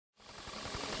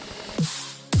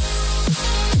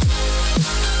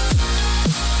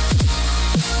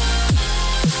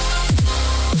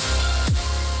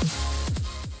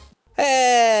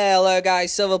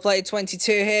guys, Silver Player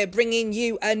 22 here, bringing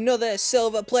you another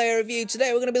Silver Player review.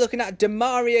 Today we're going to be looking at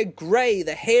Demarai Gray,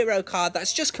 the hero card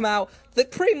that's just come out, that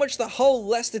pretty much the whole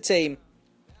Leicester team,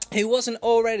 who wasn't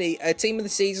already a team of the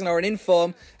season or an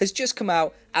inform, has just come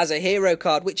out as a hero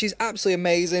card, which is absolutely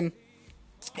amazing.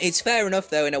 It's fair enough,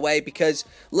 though, in a way, because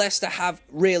Leicester have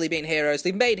really been heroes.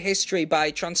 They've made history by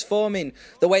transforming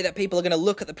the way that people are going to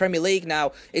look at the Premier League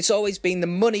now. It's always been the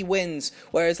money wins,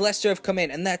 whereas Leicester have come in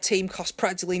and their team cost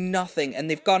practically nothing, and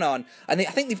they've gone on. And I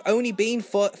think they've only been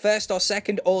first or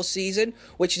second all season,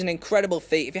 which is an incredible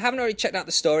feat. If you haven't already checked out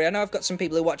the story, I know I've got some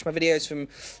people who watch my videos from,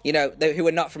 who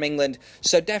are not from England,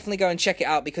 so definitely go and check it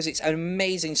out because it's an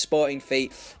amazing sporting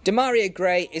feat. Demarai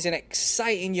Gray is an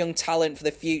exciting young talent for the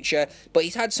future, but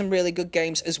he's had some really good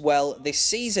games as well this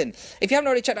season. If you haven't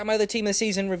already checked out my other team of the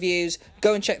season reviews,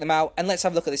 go and check them out, and let's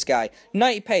have a look at this guy.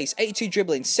 90 pace, 82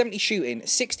 dribbling, 70 shooting,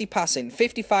 60 passing,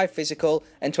 55 physical,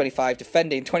 and 25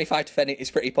 defending. 25 defending is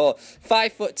pretty poor.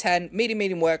 5'10",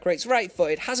 medium work rates,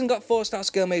 right-footed, hasn't got 4-star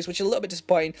skill moves, which is a little bit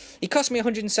disappointing. He cost me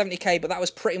 170k, but that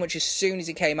was pretty much as soon as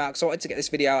he came out, because I wanted to get this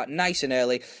video out nice and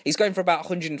early. He's going for about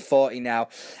 140 now.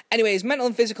 Anyway, his mental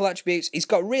and physical attributes, he's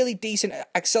got really decent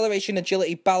acceleration,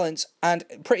 agility, balance, and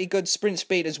pretty good sprint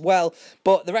speed as well,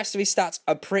 but the rest of his stats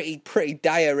are pretty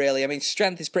dire, really. I mean,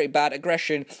 strength is pretty bad,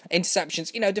 aggression,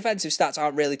 interceptions, defensive stats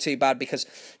aren't really too bad because,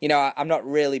 I'm not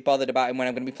really bothered about him when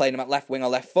I'm going to be playing him at left wing or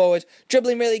left forward.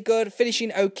 Dribbling really good,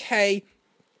 finishing okay.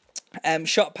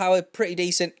 Shot power pretty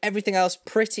decent. Everything else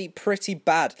pretty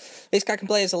bad. This guy can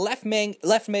play as a left mid,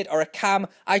 or a cam.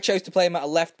 I chose to play him at a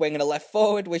left wing and a left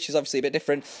forward, which is obviously a bit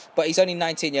different. But he's only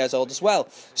 19 years old as well.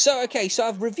 So so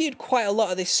I've reviewed quite a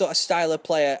lot of this sort of style of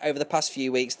player over the past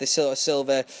few weeks. This sort of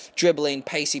silver dribbling,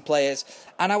 pacey players,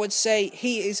 and I would say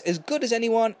he is as good as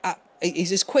anyone.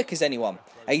 He's as quick as anyone.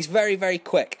 He's very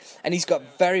quick, and he's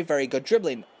got very good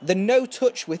dribbling. The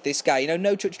no-touch with this guy,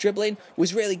 no-touch dribbling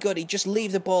was really good. He'd just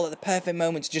leave the ball at the perfect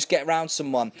moment to just get around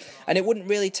someone, and it wouldn't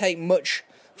really take much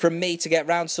from me to get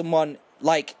around someone,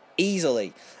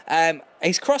 easily.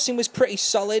 His crossing was pretty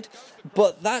solid,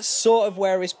 but that's sort of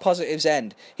where his positives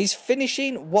end. His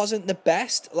finishing wasn't the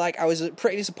best. I was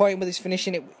pretty disappointed with his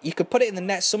finishing. You could put it in the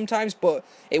net sometimes, but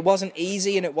it wasn't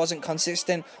easy and it wasn't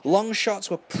consistent. Long shots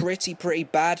were pretty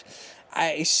bad.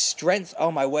 His strength,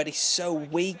 oh my word, he's so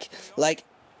weak.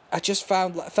 I just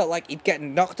felt like he'd get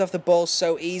knocked off the ball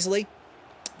so easily.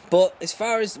 But as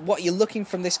far as what you're looking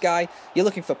from this guy, you're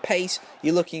looking for pace,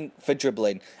 you're looking for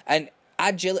dribbling, and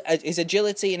his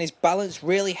agility and his balance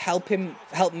really help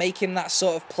make him that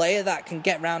sort of player that can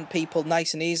get around people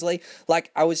nice and easily.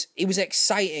 He was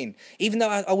exciting. Even though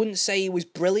I wouldn't say he was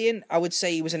brilliant, I would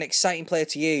say he was an exciting player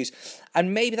to use.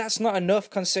 And maybe that's not enough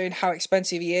considering how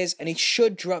expensive he is, and he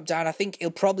should drop down. I think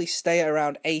he'll probably stay at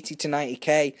around 80 to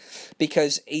 90k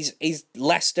because he's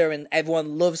Leicester and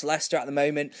everyone loves Leicester at the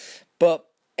moment. But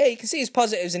yeah, you can see his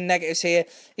positives and negatives here.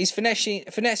 His finessing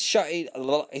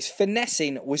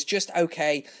was just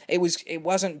okay. It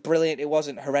wasn't brilliant. It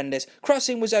wasn't horrendous.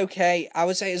 Crossing was okay. I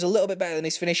would say it was a little bit better than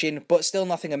his finishing, but still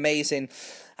nothing amazing.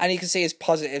 And you can see his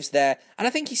positives there. And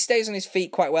I think he stays on his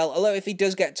feet quite well. Although if he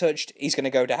does get touched, he's going to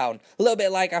go down. A little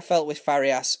bit like I felt with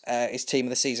Farias, his team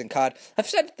of the season card. I've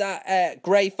said that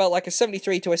Gray felt like a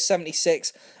 73 to a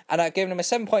 76, and I've given him a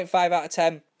 7.5 out of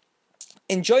 10.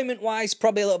 Enjoyment-wise,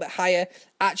 probably a little bit higher.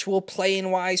 Actual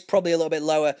playing-wise, probably a little bit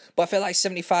lower. But I feel like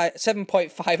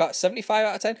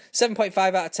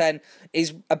 7.5 out of 10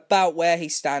 is about where he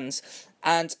stands.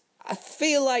 And I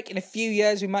feel like in a few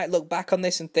years we might look back on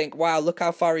this and think, wow, look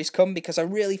how far he's come, because I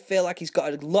really feel like he's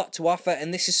got a lot to offer,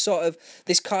 and this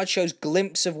card shows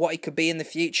glimpse of what he could be in the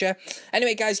future.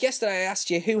 Anyway, guys, yesterday I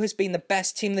asked you who has been the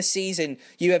best team of the season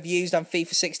you have used on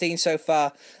FIFA 16 so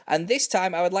far, and this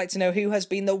time I would like to know who has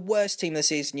been the worst team of the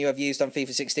season you have used on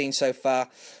FIFA 16 so far.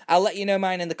 I'll let you know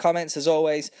mine in the comments as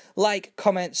always. Like,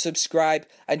 comment, subscribe,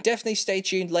 and definitely stay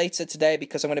tuned later today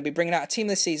because I'm going to be bringing out a team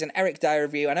of the season Eric Dyer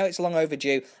review. I know it's long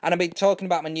overdue, and I'll be talking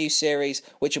about my new series,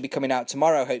 which will be coming out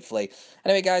tomorrow, hopefully.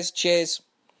 Anyway, guys, cheers.